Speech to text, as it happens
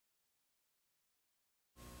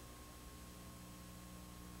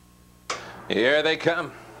Here they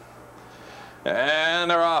come.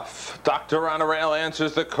 And they're off. Dr. on a Rail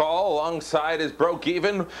answers the call. Alongside is Broke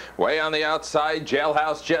Even. Way on the outside,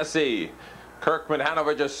 Jailhouse Jesse. Kirkman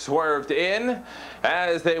Hanover just swerved in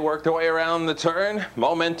as they worked their way around the turn.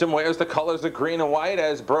 Momentum wears the colors of green and white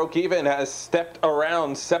as Broke Even has stepped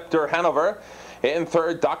around Scepter Hanover. In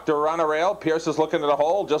third, Dr. on a Rail. Pierce is looking at the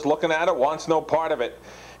hole, just looking at it, wants no part of it.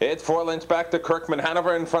 It's 4 lengths back to Kirkman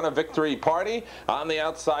Hanover in front of Victory Party. On the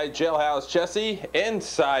outside, Jailhouse Jesse.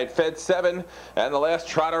 Inside, Fed 7. And the last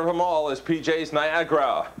trotter of them all is PJ's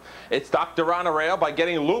Niagara. It's Dr. on a Rail. By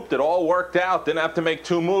getting looped, it all worked out. Didn't have to make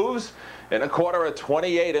 2 moves. In a quarter of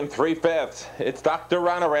 28 3/5. It's Dr.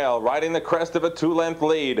 on a Rail riding the crest of a 2-length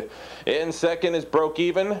lead. In second is Broke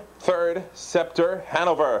Even. Third, Scepter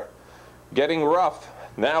Hanover. Getting rough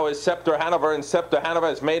now is Scepter Hanover, and Scepter Hanover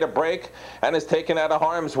has made a break and is taken out of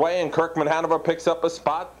harm's way, and Kirkman Hanover picks up a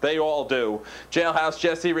spot. They all do. Jailhouse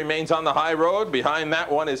Jesse remains on the high road. Behind that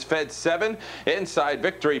one is Fed 7. Inside,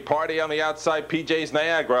 Victory Party. On the outside, PJ's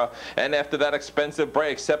Niagara. And after that expensive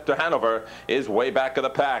break, Scepter Hanover is way back of the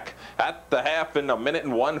pack. At the half in a minute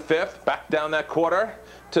and 1/5. Back down that quarter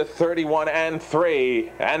to 31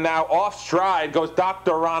 3. And now off stride goes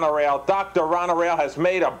Dr. on a Rail. Dr. on a Rail has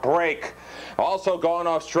made a break. Also going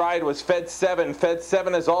off stride was Fed 7. Fed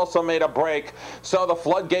 7 has also made a break. So the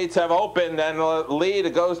floodgates have opened, and the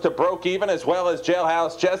lead goes to Broke Even as well as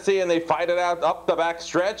Jailhouse Jesse, and they fight it out up the back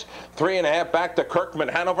stretch. 3.5 back to Kirkman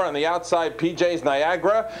Hanover. On the outside, PJ's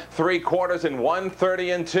Niagara. 3/4 in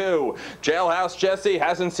 1:30 2. Jailhouse Jesse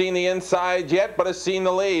hasn't seen the inside yet, but has seen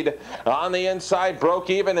the lead. On the inside, Broke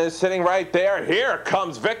Even is sitting right there. Here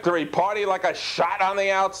comes Victory Party like a shot on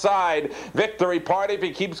the outside. Victory Party, if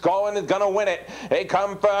he keeps going, is going to win it. They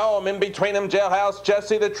come for home. In between them, Jailhouse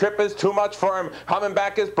Jesse. The trip is too much for him. Coming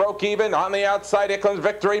back is Broke Even. On the outside, here comes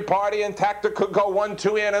Victory Party, and Tactor could go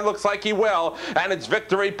 1-2 in, and it looks like he will. And it's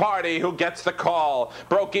Victory Party who gets the call.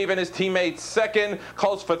 Broke Even, his teammates second.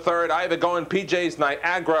 Close for third, either going PJ's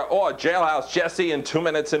Niagara or Jailhouse Jesse in 2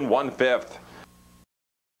 minutes and 1/5.